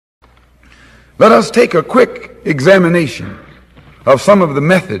Let us take a quick examination of some of the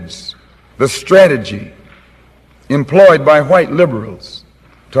methods, the strategy employed by white liberals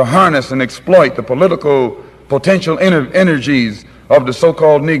to harness and exploit the political potential energies of the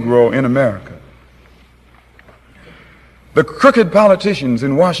so-called Negro in America. The crooked politicians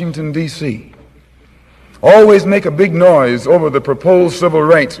in Washington, D.C. always make a big noise over the proposed civil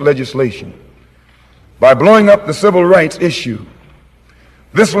rights legislation by blowing up the civil rights issue.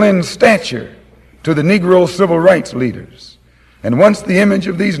 This lends stature to the Negro civil rights leaders. And once the image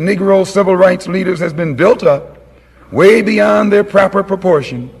of these Negro civil rights leaders has been built up way beyond their proper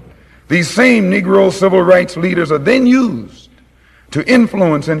proportion, these same Negro civil rights leaders are then used to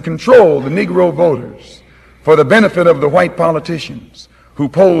influence and control the Negro voters for the benefit of the white politicians who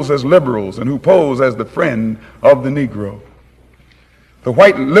pose as liberals and who pose as the friend of the Negro. The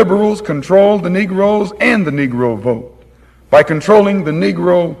white liberals control the Negroes and the Negro vote by controlling the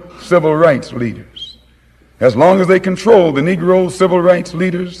Negro civil rights leaders. As long as they control the Negro civil rights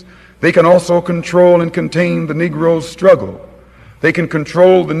leaders, they can also control and contain the Negro struggle. They can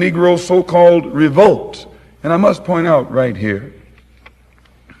control the Negro so-called revolt. And I must point out right here,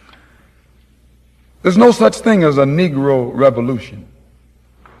 there's no such thing as a Negro revolution.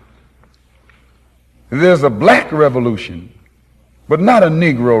 There's a black revolution, but not a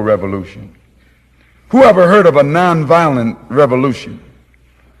Negro revolution. Who ever heard of a nonviolent revolution?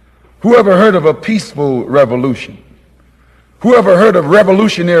 Who ever heard of a peaceful revolution? Who ever heard of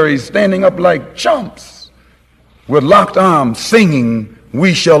revolutionaries standing up like chumps with locked arms singing,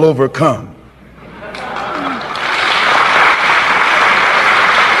 "We shall overcome"?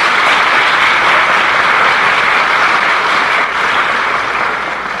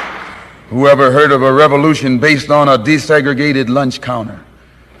 Who ever heard of a revolution based on a desegregated lunch counter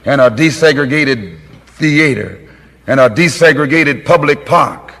and a desegregated theater and a desegregated public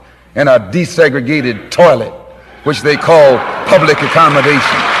park and a desegregated toilet, which they call public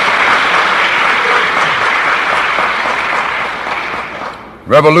accommodation?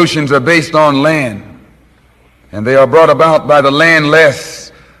 Revolutions are based on land, and they are brought about by the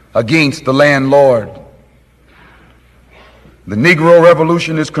landless against the landlord. The Negro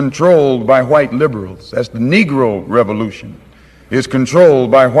Revolution is controlled by white liberals. That's the Negro Revolution is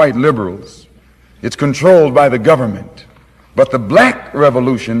controlled by white liberals. It's controlled by the government. But the Black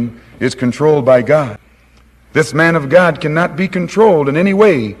Revolution is controlled by God. This man of God cannot be controlled in any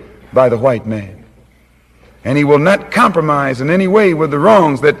way by the white man. And he will not compromise in any way with the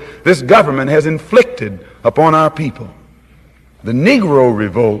wrongs that this government has inflicted upon our people. The Negro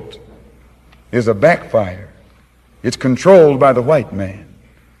Revolt is a backfire. It's controlled by the white man.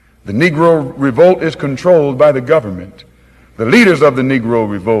 The Negro Revolt is controlled by the government. The leaders of the Negro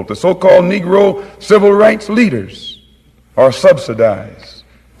Revolt, the so-called Negro civil rights leaders, are subsidized,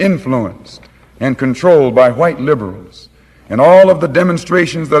 influenced, and controlled by white liberals. And all of the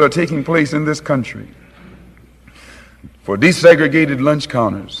demonstrations that are taking place in this country for desegregated lunch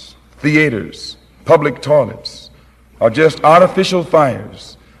counters, theaters, public toilets, are just artificial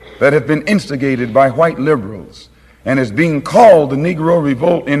fires that have been instigated by white liberals, and is being called the Negro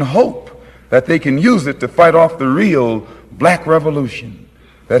Revolt in hope that they can use it to fight off the real black revolution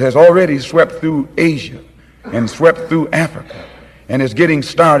that has already swept through Asia and swept through Africa and is getting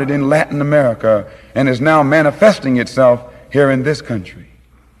started in Latin America and is now manifesting itself here in this country.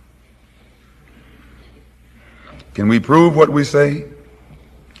 Can we prove what we say?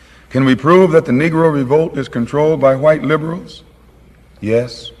 Can we prove that the Negro Revolt is controlled by white liberals?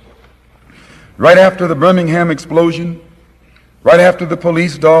 Yes. Right after the Birmingham explosion, right after the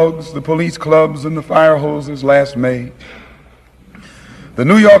police dogs, the police clubs, and the fire hoses last May, the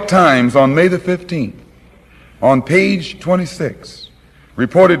New York Times on May the 15th, on page 26,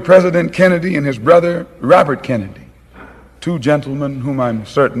 reported President Kennedy and his brother Robert Kennedy, two gentlemen whom I'm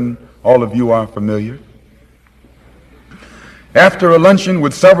certain all of you are familiar, after a luncheon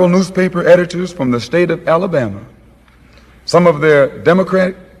with several newspaper editors from the state of Alabama, some of their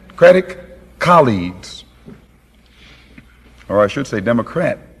Democratic colleagues, or I should say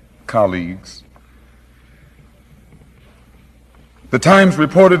Democrat colleagues, the Times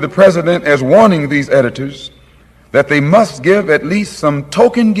reported the president as warning these editors that they must give at least some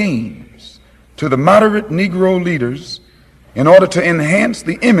token gains to the moderate Negro leaders in order to enhance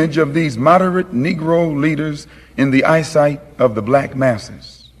the image of these moderate Negro leaders in the eyesight of the black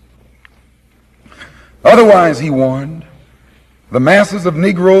masses. Otherwise, he warned, the masses of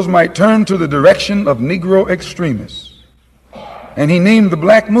Negroes might turn to the direction of Negro extremists. And he named the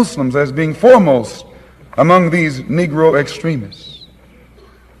black Muslims as being foremost among these Negro extremists.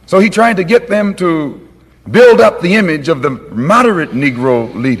 So he tried to get them to build up the image of the moderate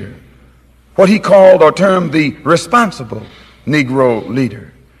Negro leader what he called or termed the responsible Negro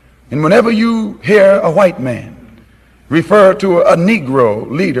leader. And whenever you hear a white man refer to a Negro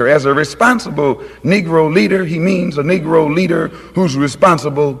leader as a responsible Negro leader, he means a Negro leader who's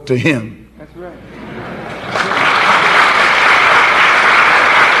responsible to him. That's right.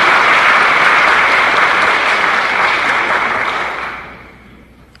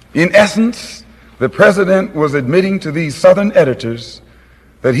 In essence, the president was admitting to these Southern editors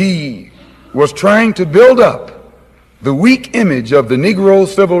that he was trying to build up the weak image of the Negro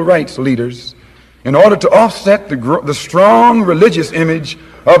civil rights leaders in order to offset the strong religious image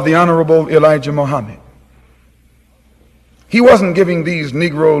of the Honorable Elijah Muhammad. He wasn't giving these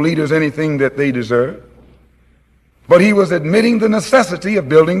Negro leaders anything that they deserved, but he was admitting the necessity of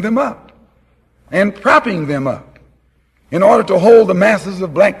building them up and propping them up in order to hold the masses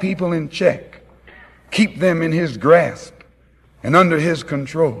of black people in check, keep them in his grasp and under his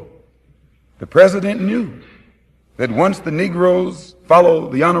control. The president knew that once the Negroes follow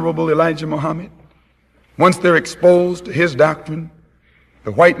the Honorable Elijah Muhammad, once they're exposed to his doctrine,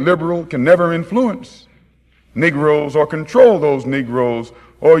 the white liberal can never influence Negroes or control those Negroes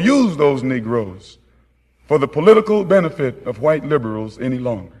or use those Negroes for the political benefit of white liberals any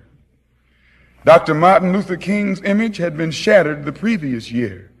longer. Dr. Martin Luther King's image had been shattered the previous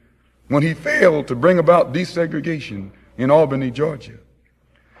year when he failed to bring about desegregation in Albany, Georgia.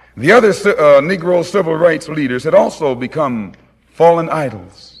 The other Negro civil rights leaders had also become fallen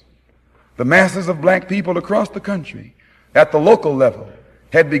idols. The masses of black people across the country at the local level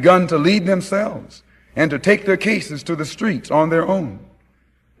had begun to lead themselves and to take their cases to the streets on their own.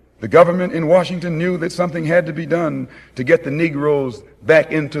 The government in Washington knew that something had to be done to get the Negroes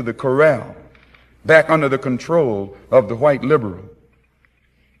back into the corral, back under the control of the white liberal.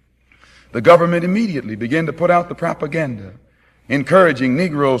 The government immediately began to put out the propaganda encouraging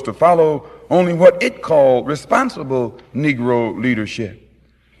Negroes to follow only what it called responsible Negro leadership.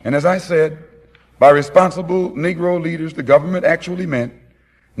 And as I said, by responsible Negro leaders, the government actually meant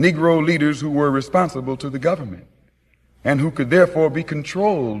Negro leaders who were responsible to the government and who could therefore be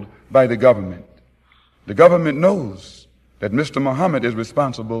controlled by the government. The government knows that Mr. Muhammad is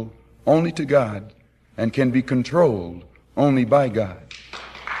responsible only to God and can be controlled only by God.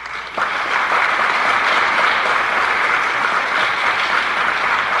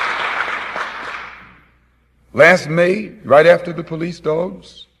 Last May, right after the police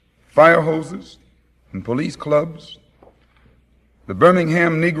dogs, fire hoses, and police clubs, the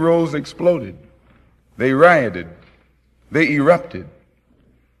Birmingham Negroes exploded. They rioted. They erupted.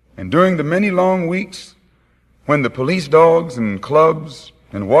 And during the many long weeks when the police dogs and clubs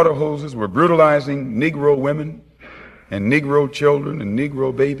and water hoses were brutalizing Negro women and Negro children and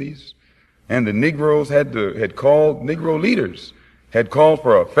Negro babies, and the Negroes Negro leaders had called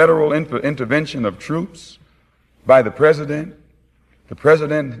for a federal intervention of troops by the president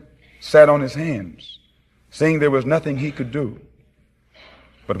sat on his hands, saying there was nothing he could do.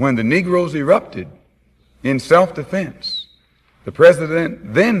 But when the Negroes erupted in self-defense, the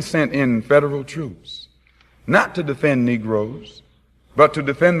president then sent in federal troops, not to defend Negroes, but to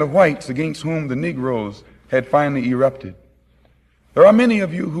defend the whites against whom the Negroes had finally erupted. There are many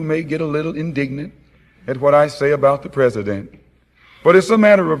of you who may get a little indignant at what I say about the president, but it's a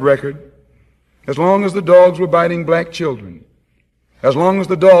matter of record. As long as the dogs were biting black children, as long as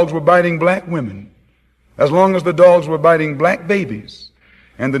the dogs were biting black women, as long as the dogs were biting black babies,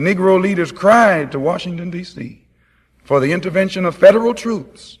 and the Negro leaders cried to Washington, D.C. for the intervention of federal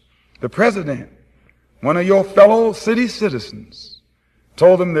troops, the president, one of your fellow city citizens,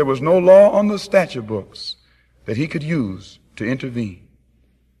 told them there was no law on the statute books that he could use to intervene.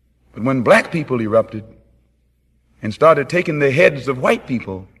 But when black people erupted and started taking the heads of white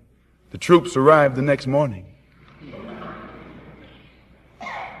people, the troops arrived the next morning.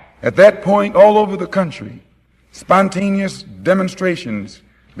 At that point, all over the country, spontaneous demonstrations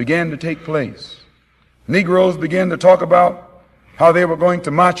began to take place. Negroes began to talk about how they were going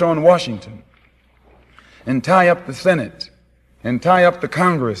to march on Washington and tie up the Senate and tie up the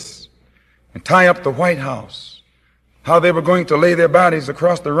Congress and tie up the White House, how they were going to lay their bodies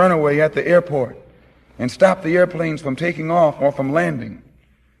across the runway at the airport and stop the airplanes from taking off or from landing,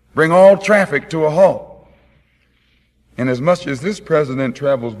 bring all traffic to a halt. And as much as this president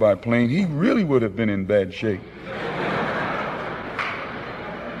travels by plane, he really would have been in bad shape.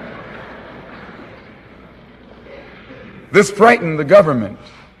 This frightened the government.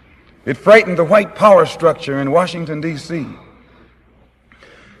 It frightened the white power structure in Washington, D.C.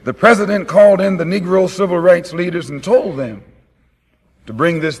 The president called in the Negro civil rights leaders and told them to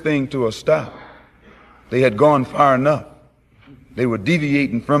bring this thing to a stop. They had gone far enough. They were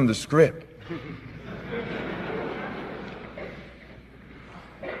deviating from the script.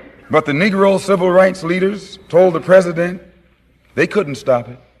 But the Negro civil rights leaders told the president they couldn't stop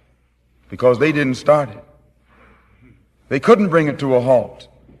it because they didn't start it. They couldn't bring it to a halt.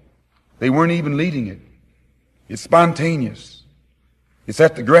 They weren't even leading it. It's spontaneous. It's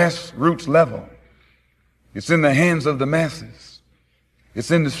at the grassroots level. It's in the hands of the masses. It's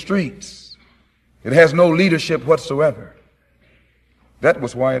in the streets. It has no leadership whatsoever. That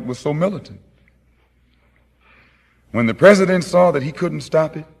was why it was so militant. When the president saw that he couldn't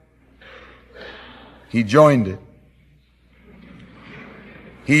stop it, he joined it.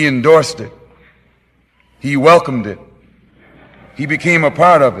 He endorsed it. He welcomed it. He became a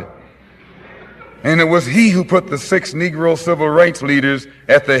part of it. And it was he who put the 6 Negro civil rights leaders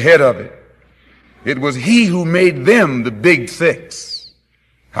at the head of it. It was he who made them the big 6.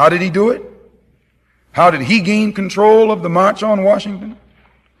 How did he do it? How did he gain control of the March on Washington?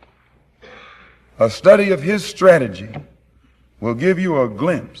 A study of his strategy will give you a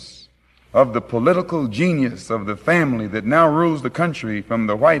glimpse of the political genius of the family that now rules the country from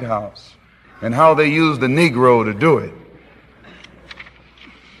the White House and how they use the Negro to do it.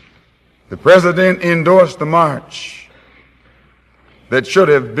 The president endorsed the march. That should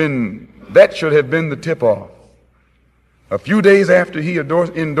have been the tip-off. A few days after he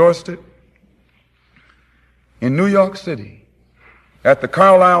endorsed it, in New York City, at the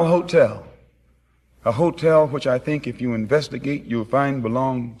Carlisle Hotel, a hotel which I think if you investigate you'll find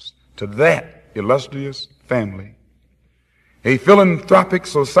belongs to that illustrious family, a philanthropic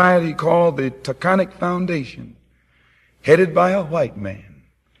society called the Taconic Foundation, headed by a white man,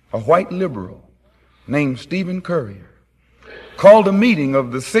 a white liberal named Stephen Currier, called a meeting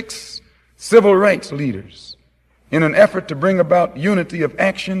of the 6 civil rights leaders in an effort to bring about unity of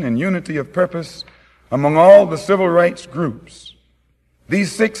action and unity of purpose among all the civil rights groups.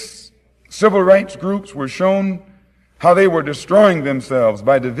 These 6 civil rights groups were shown how they were destroying themselves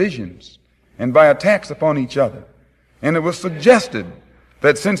by divisions and by attacks upon each other. And it was suggested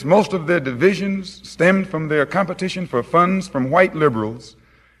that since most of their divisions stemmed from their competition for funds from white liberals,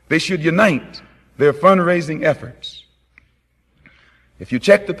 they should unite their fundraising efforts. If you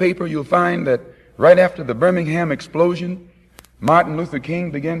check the paper, you'll find that right after the Birmingham explosion, Martin Luther King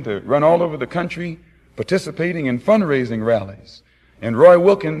began to run all over the country participating in fundraising rallies. And Roy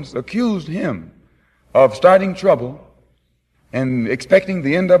Wilkins accused him of starting trouble and expecting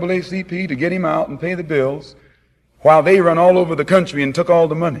the NAACP to get him out and pay the bills while they run all over the country and took all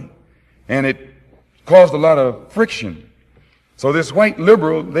the money. And it caused a lot of friction. So this white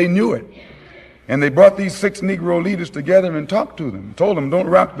liberal, they knew it. And they brought these 6 Negro leaders together and talked to them, told them, don't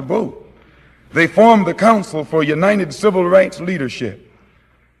rock the boat. They formed the Council for United Civil Rights Leadership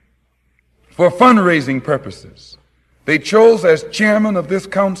for fundraising purposes. They chose as chairman of this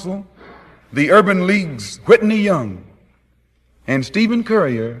council the Urban League's Whitney Young and Stephen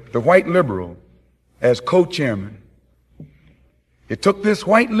Currier, the white liberal, as co-chairman. It took this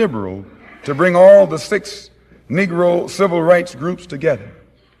white liberal to bring all the 6 Negro civil rights groups together.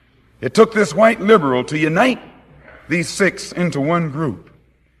 It took this white liberal to unite these 6 into one group.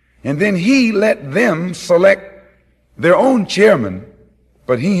 And then he let them select their own chairman,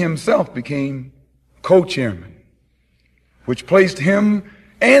 but he himself became co-chairman, which placed him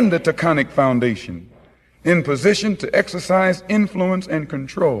and the Taconic Foundation in position to exercise influence and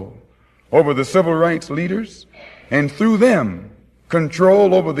control over the civil rights leaders, and through them,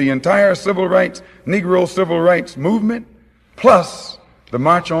 control over the entire Negro civil rights movement, plus the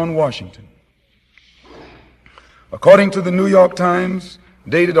March on Washington. According to the New York Times,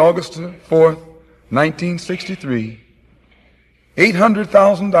 dated August 4th, 1963,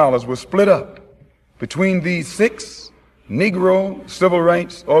 $800,000 was split up between these 6 Negro civil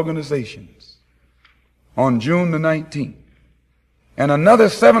rights organizations on June the 19th. And another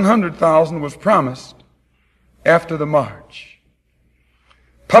 $700,000 was promised after the march.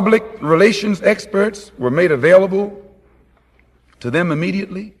 Public relations experts were made available to them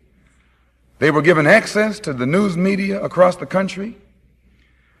immediately. They were given access to the news media across the country,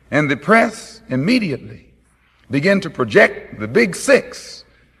 and the press immediately began to project the Big 6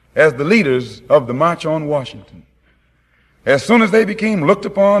 as the leaders of the March on Washington. As soon as they became looked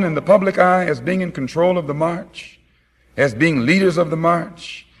upon in the public eye as being in control of the march, as being leaders of the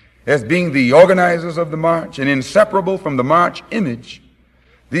march, as being the organizers of the march, and inseparable from the march image,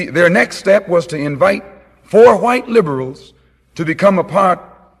 their next step was to invite 4 white liberals to become a part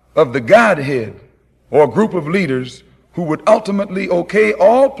of the Godhead, or group of leaders who would ultimately okay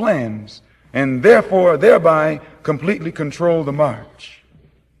all plans and therefore thereby completely control the march.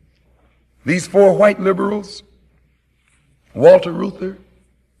 These 4 white liberals, Walter Reuther,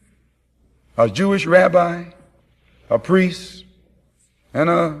 a Jewish rabbi, a priest, and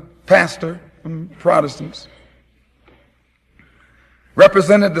a pastor from Protestants,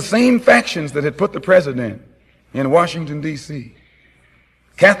 represented the same factions that had put the president in Washington, D.C.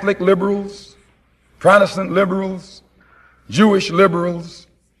 Catholic liberals, Protestant liberals, Jewish liberals,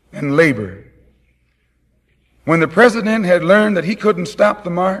 and labor. When the president had learned that he couldn't stop the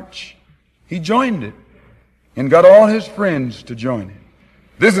march, he joined it and got all his friends to join it.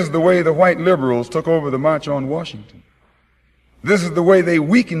 This is the way the white liberals took over the March on Washington. This is the way they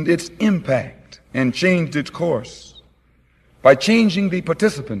weakened its impact and changed its course. By changing the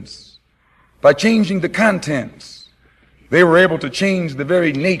participants, by changing the contents, they were able to change the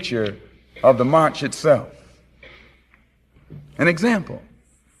very nature of the march itself. An example,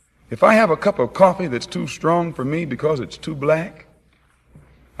 if I have a cup of coffee that's too strong for me because it's too black,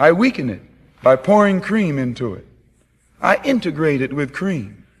 I weaken it by pouring cream into it. I integrate it with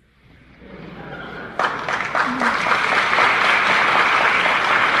cream.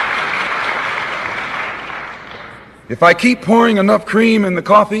 If I keep pouring enough cream in the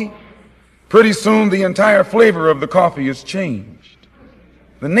coffee, pretty soon the entire flavor of the coffee is changed.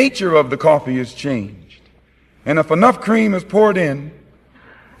 The nature of the coffee is changed. And if enough cream is poured in,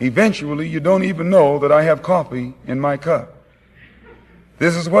 eventually you don't even know that I have coffee in my cup.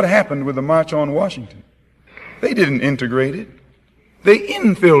 This is what happened with the March on Washington. They didn't integrate it. They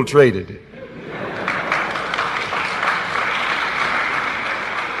infiltrated it.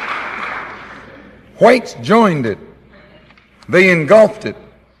 Whites joined it. They engulfed it.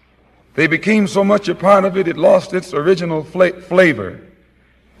 They became so much a part of it, it lost its original flavor.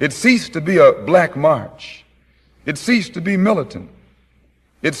 It ceased to be a black march. It ceased to be militant.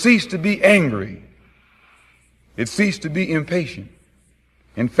 It ceased to be angry. It ceased to be impatient.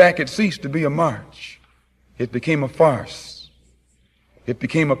 In fact, it ceased to be a march. It became a farce. It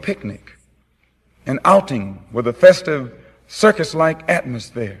became a picnic, an outing with a festive circus-like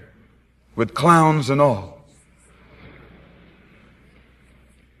atmosphere, with clowns and all.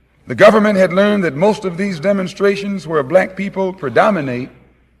 The government had learned that most of these demonstrations where black people predominate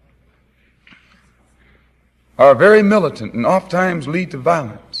are very militant and oftentimes lead to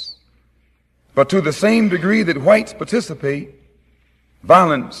violence. But to the same degree that whites participate,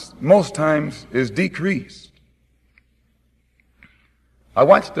 violence most times is decreased. I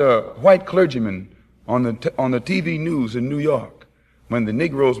watched a white clergyman on the TV news in New York when the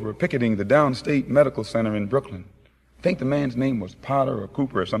Negroes were picketing the Downstate Medical Center in Brooklyn. I think the man's name was Potter or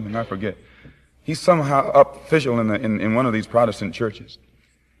Cooper or something, I forget. He's somehow up official in one of these Protestant churches.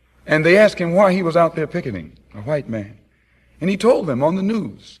 And they asked him why he was out there picketing, a white man. And he told them on the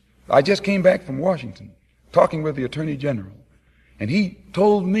news, I just came back from Washington talking with the Attorney General. And he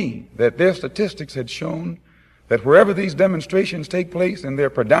told me that their statistics had shown that wherever these demonstrations take place and they're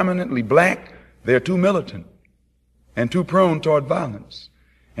predominantly black, they're too militant and too prone toward violence.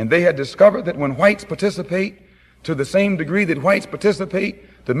 And they had discovered that when whites participate to the same degree that whites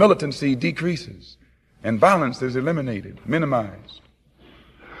participate, the militancy decreases and violence is eliminated, minimized.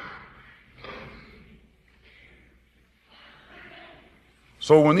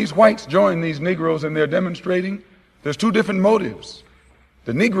 So when these whites join these Negroes and they're demonstrating, there's two different motives.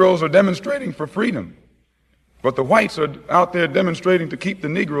 The Negroes are demonstrating for freedom, but the whites are out there demonstrating to keep the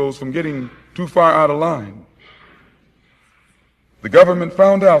Negroes from getting too far out of line. The government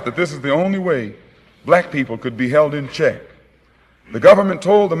found out that this is the only way black people could be held in check. The government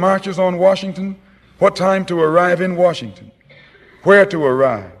told the marchers on Washington what time to arrive in Washington, where to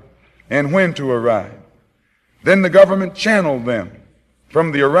arrive, and when to arrive. Then the government channeled them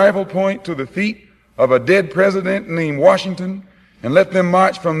from the arrival point to the feet of a dead president named Washington and let them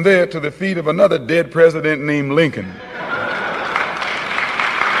march from there to the feet of another dead president named Lincoln.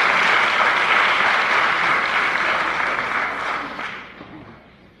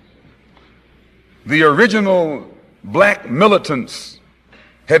 The original black militants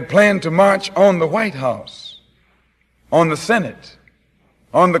had planned to march on the White House, on the Senate,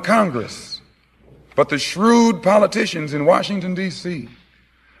 on the Congress, but the shrewd politicians in Washington, D.C.,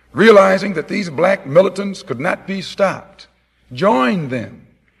 realizing that these black militants could not be stopped, joined them,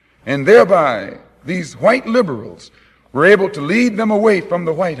 and thereby these white liberals were able to lead them away from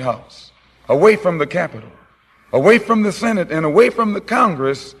the White House, away from the Capitol, away from the Senate, and away from the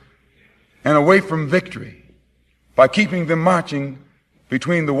Congress, and away from victory, by keeping them marching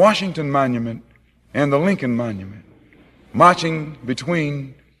between the Washington Monument and the Lincoln Monument, marching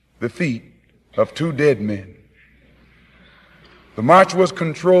between the feet of two dead men. The march was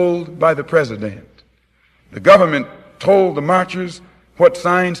controlled by the president. The government told the marchers what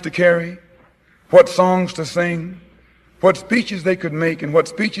signs to carry, what songs to sing, what speeches they could make and what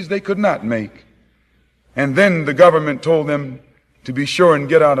speeches they could not make. And then the government told them to be sure and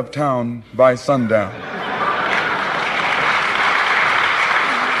get out of town by sundown.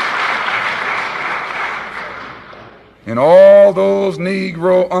 And all those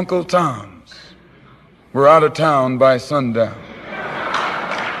Negro Uncle Toms were out of town by sundown.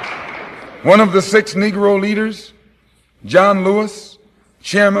 One of the 6 Negro leaders, John Lewis,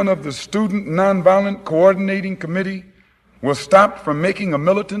 chairman of the Student Nonviolent Coordinating Committee, was stopped from making a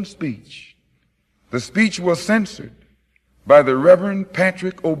militant speech. The speech was censored by the Reverend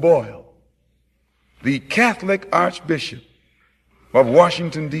Patrick O'Boyle, the Catholic Archbishop of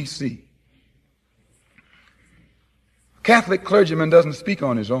Washington, D.C. Catholic clergyman doesn't speak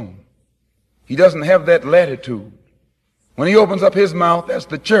on his own. He doesn't have that latitude. When he opens up his mouth, that's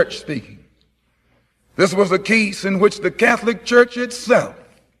the church speaking. This was a case in which the Catholic Church itself,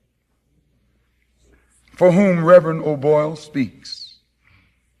 for whom Reverend O'Boyle speaks,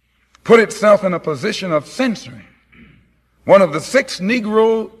 put itself in a position of censoring one of the 6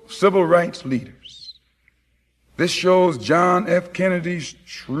 Negro civil rights leaders. This shows John F. Kennedy's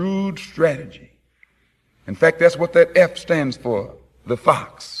shrewd strategy. In fact, that's what that F stands for, the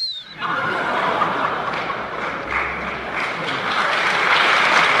fox.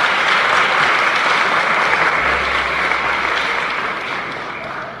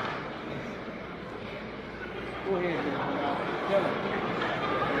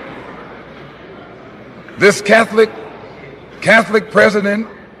 This Catholic president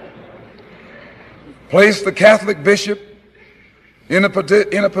placed the Catholic bishop in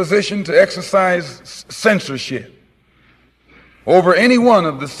a position to exercise censorship over any one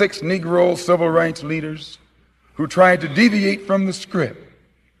of the 6 Negro civil rights leaders who tried to deviate from the script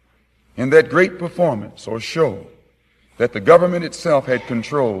in that great performance or show that the government itself had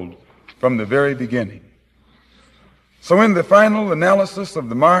controlled from the very beginning. So in the final analysis of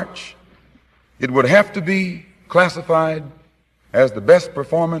the march, it would have to be classified as the best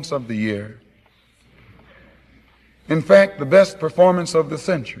performance of the year. In fact, the best performance of the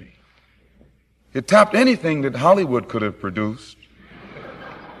century. It topped anything that Hollywood could have produced.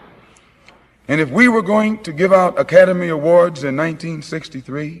 And if we were going to give out Academy Awards in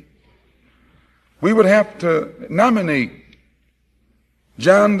 1963, we would have to nominate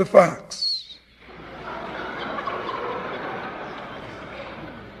John the Fox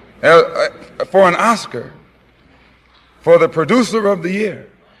for an Oscar for the producer of the year.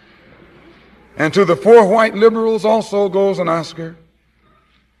 And to the 4 white liberals also goes an Oscar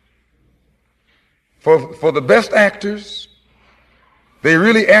for the best actors. They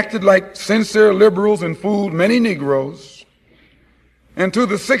really acted like sincere liberals and fooled many Negroes. And to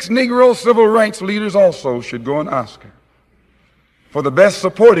the 6 Negro civil rights leaders also should go an Oscar for the best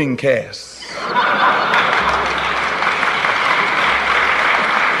supporting cast.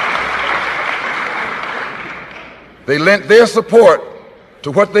 They lent their support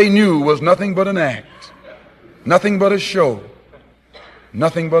to what they knew was nothing but an act, nothing but a show,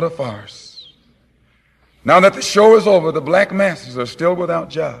 nothing but a farce. Now that the show is over, the black masses are still without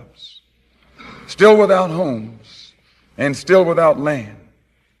jobs, still without homes, and still without land.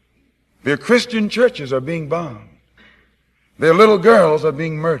 Their Christian churches are being bombed. Their little girls are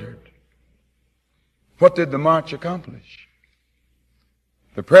being murdered. What did the march accomplish?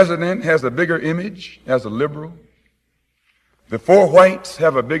 The president has a bigger image as a liberal. The 4 whites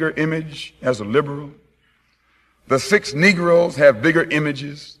have a bigger image as a liberal. The 6 Negroes have bigger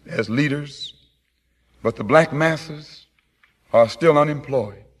images as leaders. But the black masses are still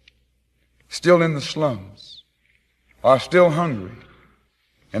unemployed, still in the slums, are still hungry.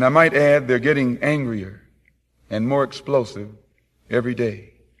 And I might add, they're getting angrier and more explosive every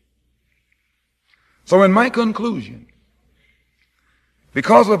day. So in my conclusion,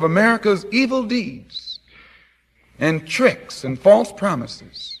 because of America's evil deeds and tricks and false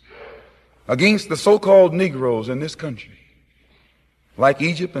promises against the so-called Negroes in this country, like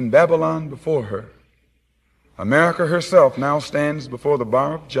Egypt and Babylon before her, America herself now stands before the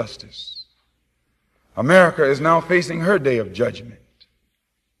bar of justice. America is now facing her day of judgment.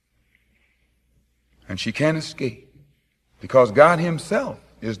 And she can't escape because God himself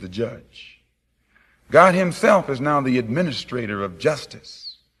is the judge. God himself is now the administrator of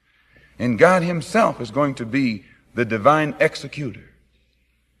justice. And God himself is going to be the divine executor.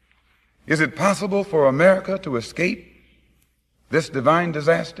 Is it possible for America to escape this divine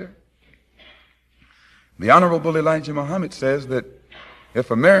disaster? The Honorable Elijah Muhammad says that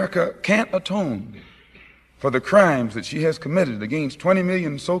if America can't atone for the crimes that she has committed against 20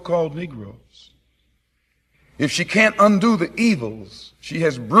 million so-called Negroes, if she can't undo the evils she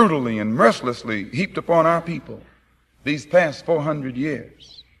has brutally and mercilessly heaped upon our people these past 400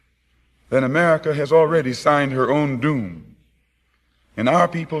 years, then America has already signed her own doom And our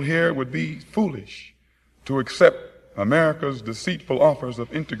people here would be foolish to accept America's deceitful offers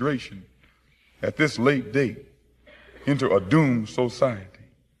of integration at this late date into a doomed society.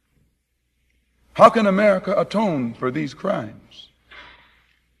 How can America atone for these crimes?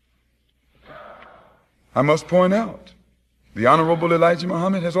 I must point out, the Honorable Elijah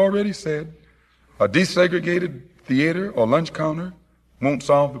Muhammad has already said, a desegregated theater or lunch counter won't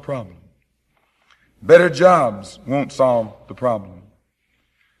solve the problem. Better jobs won't solve the problem.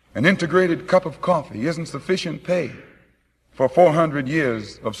 An integrated cup of coffee isn't sufficient pay for 400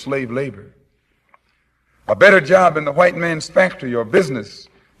 years of slave labor. A better job in the white man's factory or business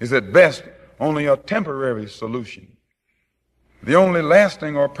is at best only a temporary solution. The only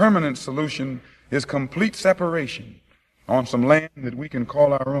lasting or permanent solution is complete separation on some land that we can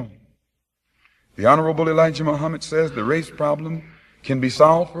call our own. The Honorable Elijah Muhammad says the race problem can be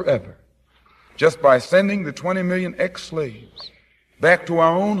solved forever just by sending the 20 million ex-slaves back to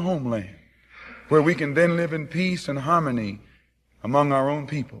our own homeland, where we can then live in peace and harmony among our own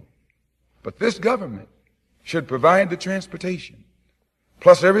people. But this government should provide the transportation,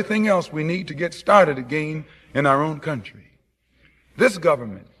 plus everything else we need to get started again in our own country. This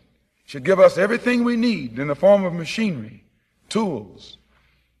government should give us everything we need in the form of machinery, tools,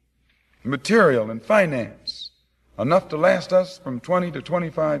 material, and finance, enough to last us from 20 to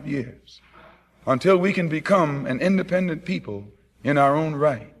 25 years, until we can become an independent people in our own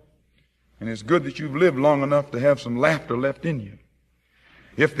right. And it's good that you've lived long enough to have some laughter left in you.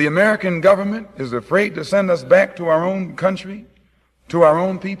 If the American government is afraid to send us back to our own country, to our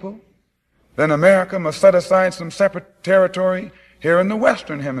own people, then America must set aside some separate territory here in the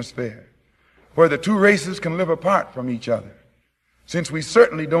Western Hemisphere, where the two races can live apart from each other, since we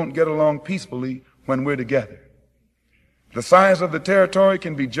certainly don't get along peacefully when we're together. The size of the territory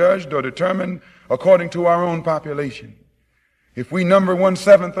can be judged or determined according to our own population. If we number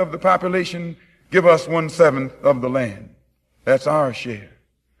 1/7 of the population, give us 1/7 of the land. That's our share.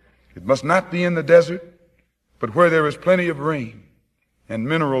 It must not be in the desert, but where there is plenty of rain and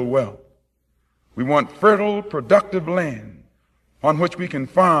mineral wealth. We want fertile, productive land on which we can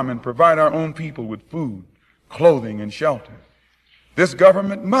farm and provide our own people with food, clothing, and shelter. This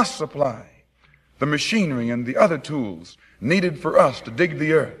government must supply the machinery and the other tools needed for us to dig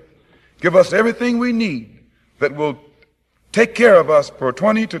the earth. Give us everything we need that will take care of us for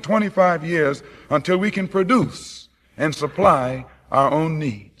 20 to 25 years until we can produce and supply our own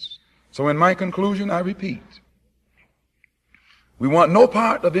needs. So in my conclusion, I repeat, we want no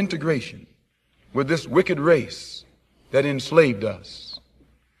part of integration with this wicked race that enslaved us.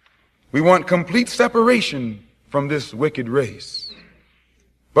 We want complete separation from this wicked race.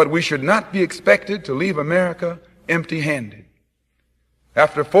 But we should not be expected to leave America empty-handed.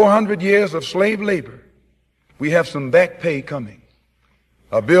 After 400 years of slave labor, we have some back pay coming,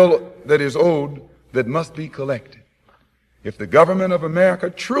 a bill that is owed that must be collected. If the government of America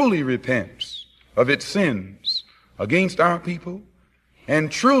truly repents of its sins against our people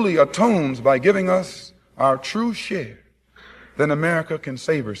and truly atones by giving us our true share, then America can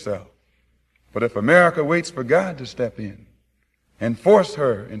save herself. But if America waits for God to step in and force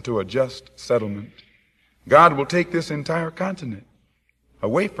her into a just settlement, God will take this entire continent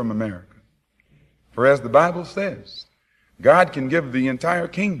away from America. For as the Bible says, God can give the entire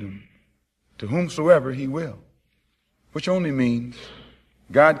kingdom to whomsoever he will, which only means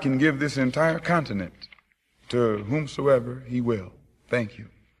God can give this entire continent to whomsoever he will. Thank you.